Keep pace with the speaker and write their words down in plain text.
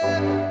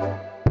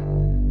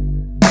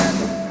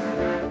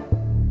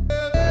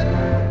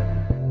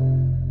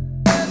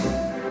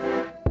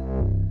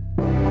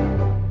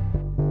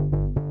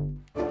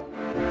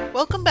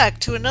Welcome back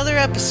to another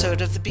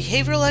episode of the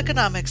Behavioral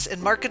Economics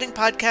and Marketing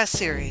Podcast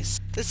series.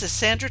 This is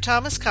Sandra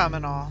Thomas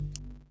Comenall.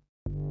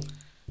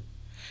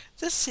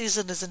 This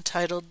season is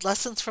entitled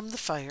Lessons from the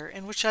Fire,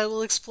 in which I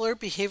will explore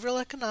behavioral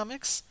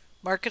economics,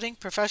 marketing,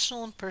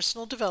 professional and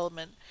personal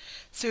development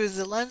through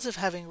the lens of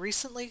having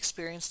recently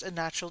experienced a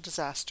natural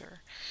disaster.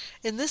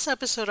 In this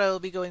episode, I will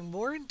be going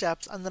more in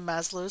depth on the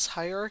Maslow's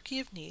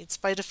hierarchy of needs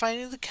by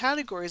defining the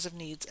categories of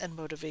needs and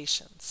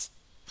motivations.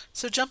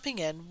 So jumping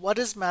in, what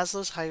is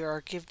Maslow's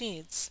hierarchy of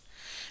needs?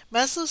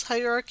 Maslow's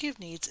hierarchy of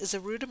needs is a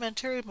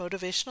rudimentary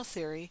motivational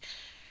theory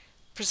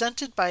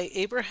presented by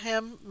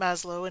Abraham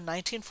Maslow in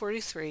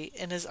 1943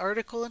 in his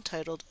article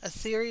entitled A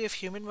Theory of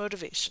Human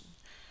Motivation,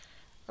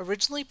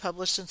 originally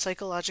published in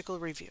Psychological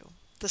Review.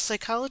 The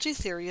psychology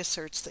theory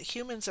asserts that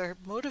humans are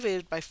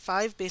motivated by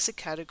 5 basic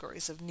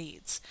categories of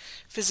needs: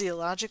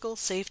 physiological,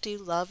 safety,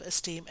 love,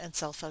 esteem, and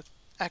self-actualization.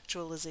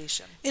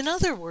 In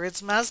other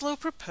words, Maslow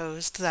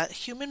proposed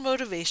that human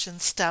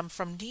motivations stem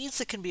from needs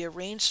that can be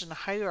arranged in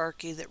a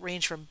hierarchy that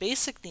range from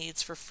basic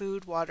needs for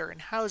food, water,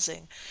 and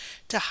housing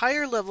to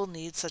higher level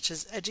needs such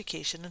as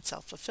education and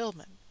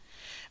self-fulfillment.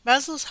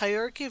 Maslow's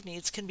hierarchy of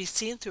needs can be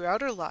seen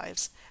throughout our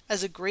lives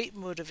as a great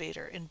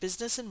motivator in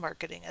business and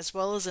marketing, as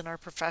well as in our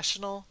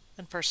professional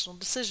and personal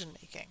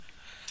decision-making.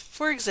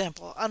 For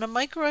example, on a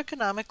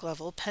microeconomic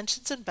level,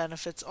 pensions and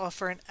benefits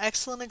offer an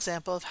excellent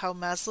example of how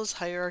Maslow's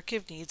hierarchy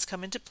of needs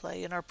come into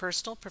play in our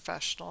personal,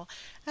 professional,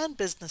 and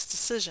business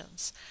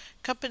decisions.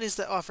 Companies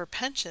that offer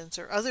pensions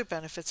or other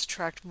benefits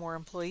attract more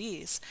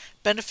employees.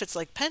 Benefits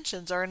like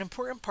pensions are an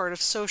important part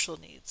of social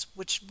needs,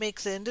 which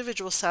make the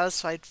individual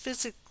satisfied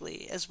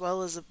physically as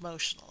well as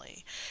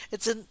emotionally.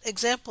 It's an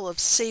example of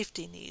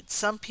safety needs.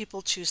 Some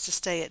people choose to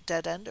stay at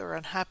dead-end or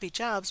unhappy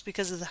jobs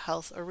because of the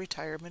health or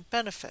retirement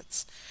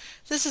benefits.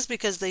 This is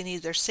because they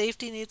need their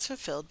safety needs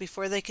fulfilled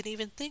before they can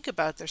even think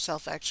about their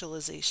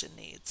self-actualization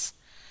needs.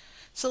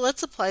 So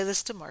let's apply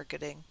this to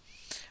marketing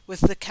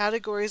with the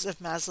categories of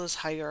Maslow's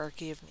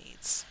hierarchy of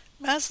needs.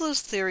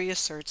 Maslow's theory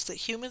asserts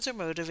that humans are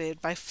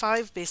motivated by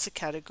 5 basic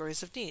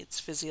categories of needs: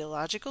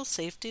 physiological,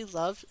 safety,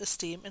 love,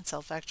 esteem, and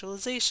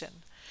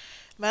self-actualization.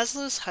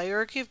 Maslow's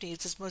hierarchy of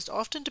needs is most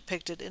often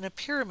depicted in a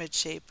pyramid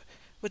shape,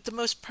 with the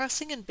most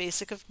pressing and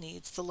basic of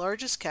needs, the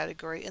largest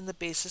category, and the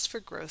basis for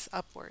growth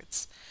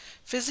upwards.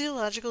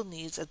 Physiological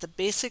needs are the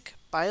basic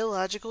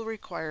biological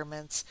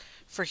requirements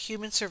for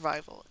human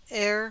survival: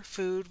 air,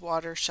 food,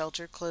 water,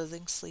 shelter,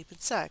 clothing, sleep, and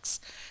sex.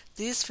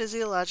 These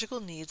physiological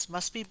needs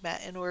must be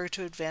met in order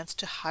to advance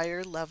to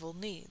higher level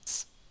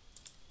needs.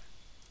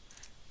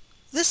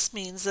 This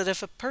means that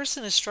if a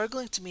person is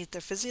struggling to meet their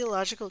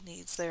physiological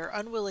needs, they are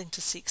unwilling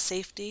to seek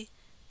safety,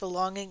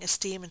 belonging,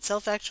 esteem, and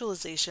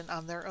self-actualization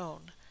on their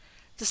own.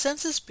 The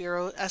Census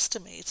Bureau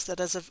estimates that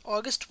as of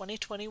August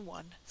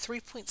 2021,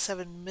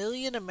 3.7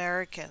 million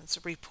Americans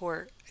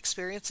report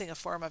experiencing a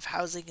form of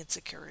housing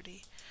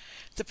insecurity.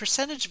 The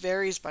percentage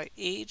varies by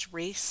age,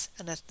 race,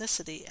 and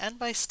ethnicity, and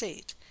by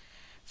state.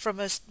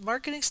 From a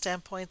marketing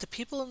standpoint, the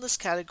people in this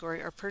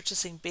category are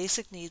purchasing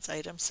basic needs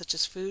items such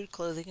as food,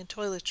 clothing, and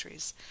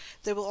toiletries.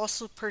 They will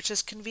also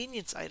purchase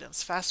convenience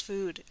items, fast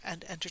food,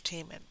 and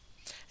entertainment.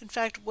 In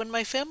fact, when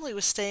my family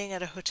was staying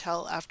at a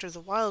hotel after the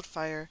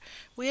wildfire,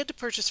 we had to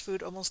purchase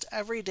food almost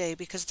every day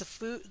because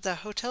the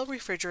hotel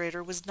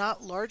refrigerator was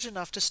not large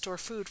enough to store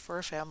food for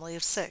a family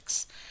of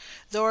 6.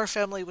 Though our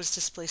family was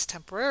displaced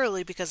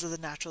temporarily because of the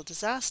natural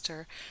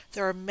disaster,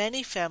 there are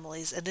many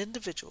families and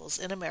individuals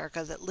in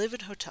America that live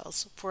in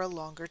hotels for a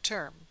longer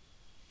term.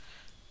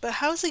 But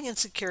housing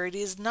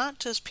insecurity is not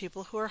just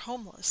people who are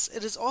homeless.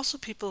 It is also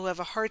people who have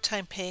a hard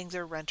time paying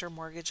their rent or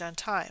mortgage on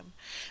time.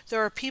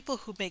 There are people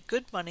who make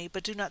good money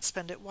but do not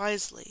spend it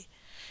wisely.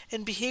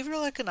 In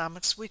behavioral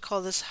economics, we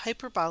call this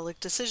hyperbolic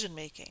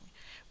decision-making,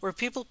 where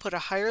people put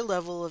a higher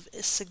level of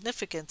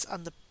significance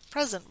on the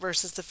present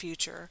versus the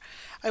future.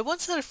 I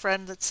once had a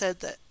friend that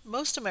said that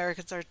most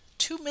Americans are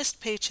 2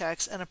 missed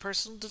paychecks and a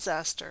personal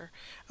disaster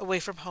away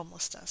from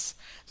homelessness.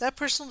 That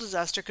personal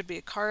disaster could be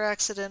a car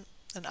accident,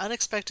 an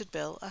unexpected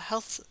bill, a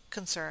health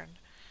concern.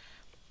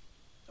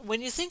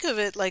 When you think of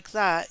it like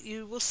that,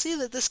 you will see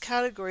that this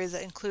category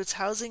that includes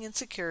housing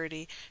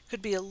insecurity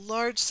could be a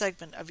large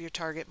segment of your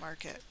target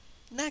market.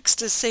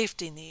 Next is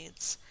safety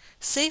needs.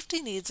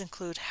 Safety needs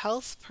include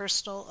health,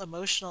 personal,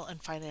 emotional,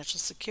 and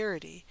financial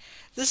security.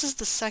 This is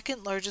the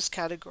second largest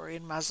category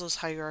in Maslow's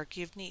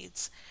hierarchy of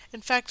needs. In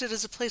fact, it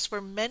is a place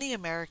where many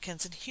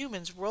Americans and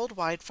humans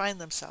worldwide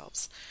find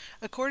themselves.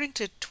 According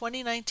to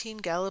 2019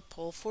 Gallup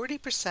poll,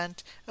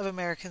 40% of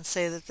Americans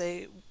say that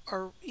they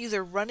are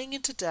either running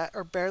into debt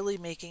or barely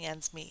making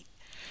ends meet.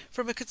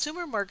 From a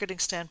consumer marketing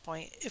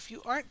standpoint, if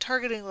you aren't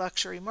targeting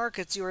luxury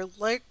markets, you are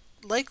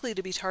likely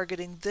to be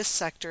targeting this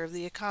sector of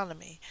the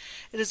economy.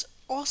 It is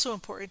also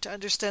important to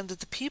understand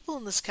that the people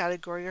in this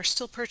category are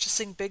still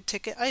purchasing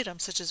big-ticket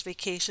items such as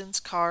vacations,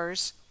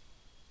 cars,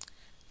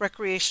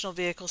 recreational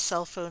vehicles,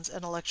 cell phones,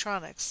 and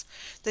electronics.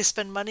 They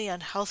spend money on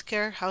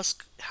healthcare,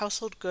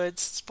 household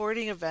goods,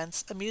 sporting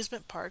events,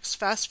 amusement parks,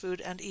 fast food,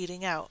 and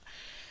eating out.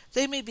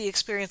 They may be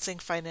experiencing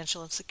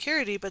financial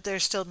insecurity, but they're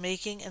still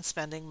making and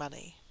spending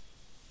money.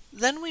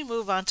 Then we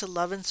move on to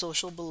love and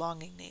social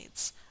belonging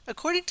needs.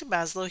 According to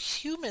Maslow,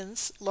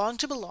 humans long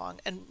to belong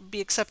and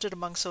be accepted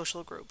among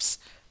social groups.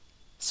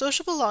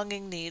 Social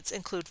belonging needs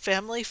include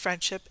family,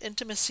 friendship,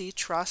 intimacy,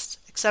 trust,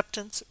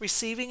 acceptance,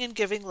 receiving and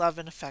giving love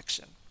and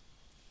affection.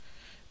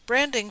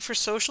 Branding for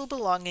social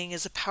belonging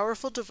is a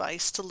powerful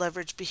device to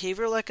leverage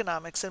behavioral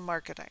economics in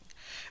marketing.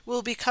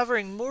 We'll be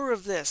covering more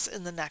of this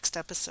in the next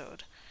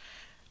episode.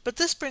 But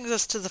this brings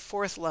us to the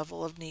fourth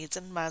level of needs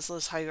in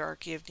Maslow's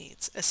hierarchy of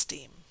needs,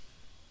 esteem.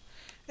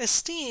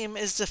 Esteem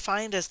is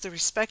defined as the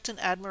respect and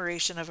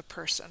admiration of a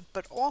person,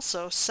 but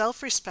also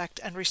self-respect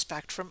and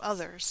respect from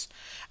others.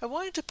 I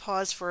wanted to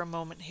pause for a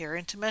moment here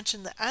and to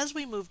mention that as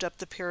we moved up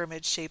the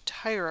pyramid-shaped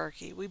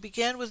hierarchy, we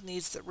began with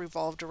needs that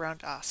revolved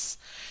around us.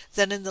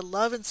 Then in the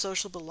love and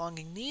social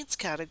belonging needs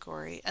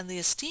category and the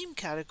esteem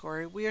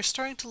category, we are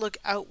starting to look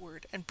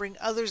outward and bring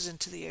others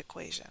into the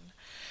equation.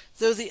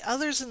 Though the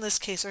others in this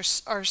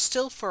case are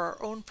still for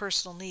our own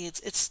personal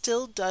needs, it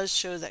still does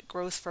show that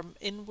growth from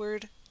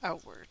inward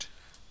outward.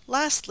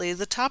 Lastly,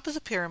 the top of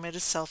the pyramid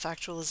is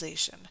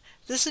self-actualization.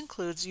 This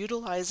includes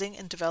utilizing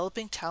and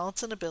developing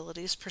talents and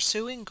abilities,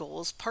 pursuing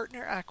goals,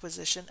 partner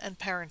acquisition, and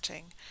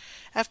parenting.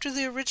 After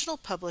the original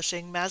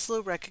publishing,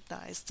 Maslow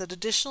recognized that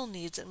additional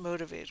needs and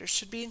motivators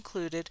should be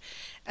included,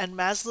 and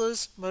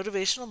Maslow's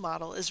motivational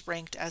model is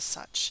ranked as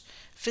such: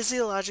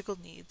 physiological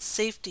needs,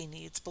 safety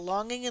needs,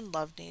 belonging and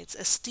love needs,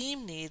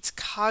 esteem needs,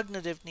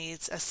 cognitive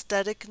needs,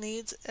 aesthetic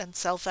needs, and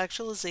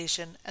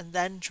self-actualization, and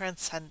then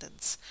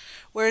transcendence,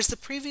 whereas the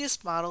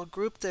previous model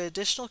grouped the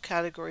additional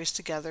categories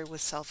together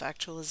with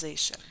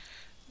self-actualization.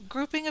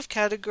 Grouping of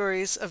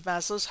categories of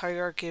Maslow's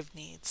hierarchy of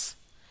needs.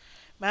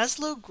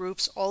 Maslow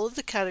groups all of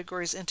the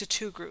categories into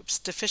two groups: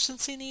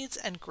 deficiency needs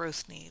and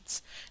growth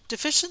needs.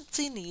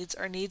 Deficiency needs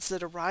are needs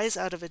that arise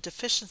out of a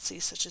deficiency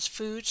such as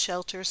food,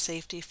 shelter,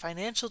 safety,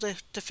 financial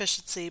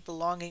deficiency,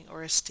 belonging,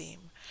 or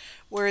esteem,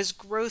 whereas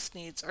growth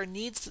needs are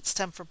needs that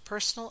stem from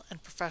personal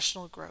and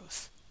professional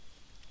growth.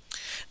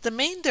 The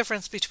main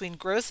difference between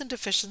growth and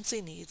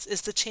deficiency needs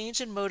is the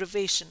change in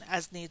motivation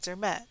as needs are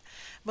met.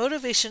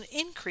 Motivation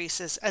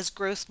increases as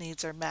growth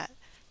needs are met.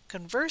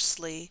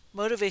 Conversely,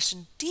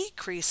 motivation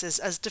decreases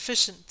as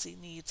deficiency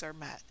needs are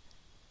met.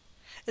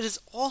 It is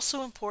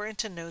also important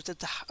to note that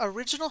the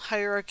original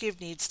hierarchy of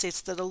needs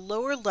states that a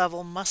lower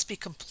level must be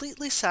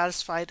completely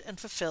satisfied and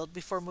fulfilled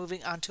before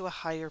moving on to a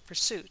higher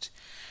pursuit.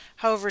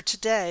 However,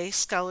 today,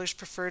 scholars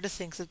prefer to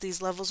think that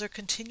these levels are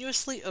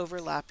continuously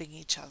overlapping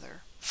each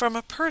other. From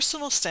a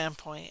personal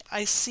standpoint,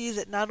 I see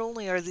that not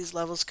only are these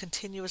levels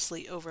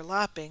continuously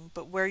overlapping,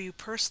 but where you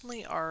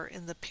personally are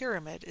in the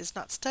pyramid is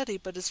not steady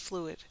but is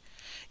fluid.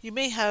 You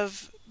may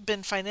have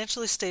been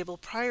financially stable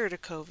prior to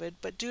COVID,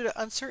 but due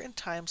to uncertain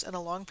times and a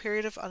long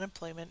period of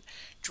unemployment,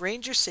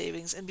 drained your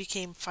savings and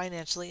became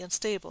financially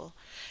unstable.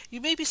 You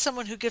may be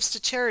someone who gives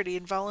to charity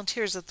and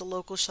volunteers at the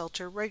local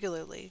shelter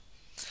regularly,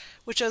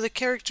 which are the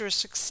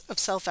characteristics of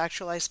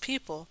self-actualized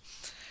people.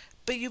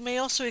 But you may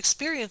also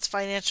experience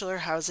financial or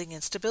housing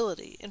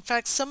instability. In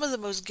fact, some of the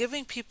most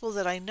giving people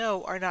that I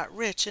know are not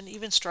rich and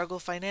even struggle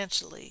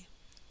financially.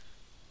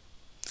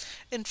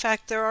 In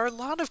fact, there are a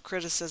lot of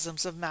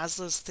criticisms of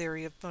Maslow's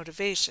theory of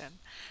motivation.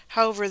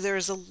 However, there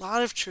is a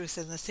lot of truth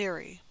in the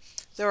theory.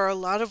 There are a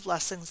lot of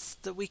lessons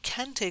that we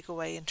can take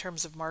away in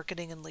terms of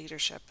marketing and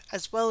leadership,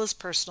 as well as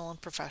personal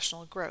and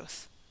professional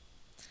growth.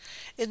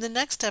 In the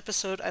next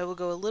episode, I will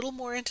go a little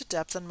more into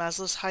depth on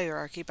Maslow's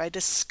hierarchy by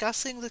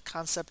discussing the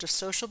concept of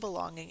social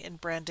belonging in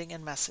branding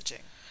and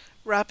messaging.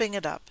 Wrapping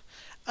it up,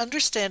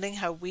 understanding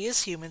how we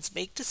as humans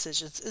make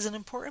decisions is an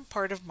important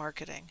part of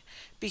marketing.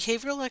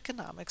 Behavioral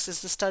economics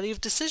is the study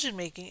of decision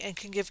making and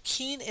can give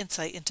keen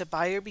insight into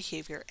buyer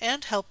behavior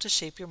and help to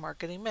shape your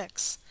marketing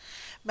mix.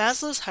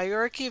 Maslow's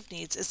hierarchy of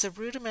needs is a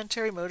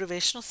rudimentary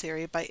motivational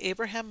theory by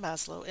Abraham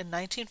Maslow in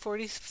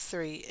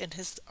 1943 in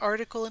his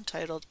article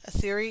entitled A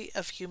Theory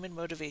of Human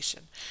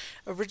Motivation,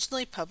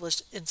 originally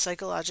published in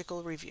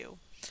Psychological Review.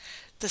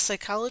 The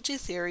psychology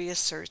theory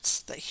asserts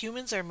that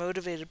humans are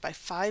motivated by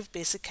 5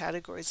 basic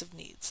categories of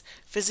needs: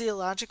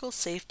 physiological,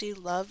 safety,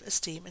 love,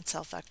 esteem, and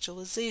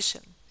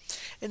self-actualization.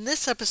 In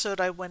this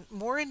episode, I went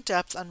more in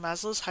depth on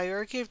Maslow's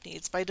hierarchy of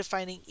needs by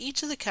defining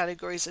each of the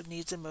categories of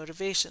needs and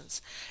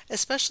motivations,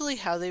 especially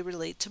how they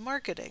relate to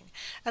marketing,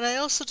 and I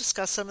also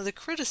discussed some of the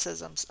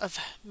criticisms of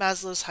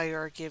Maslow's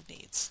hierarchy of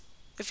needs.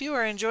 If you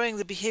are enjoying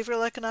the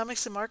Behavioral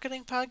Economics and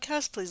Marketing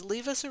podcast, please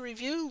leave us a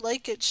review,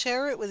 like it,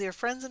 share it with your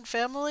friends and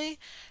family,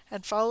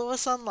 and follow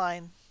us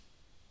online.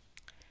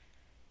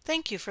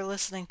 Thank you for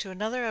listening to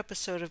another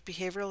episode of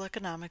Behavioral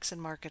Economics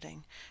and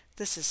Marketing.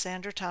 This is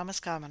Sandra Thomas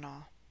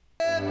Kamenal.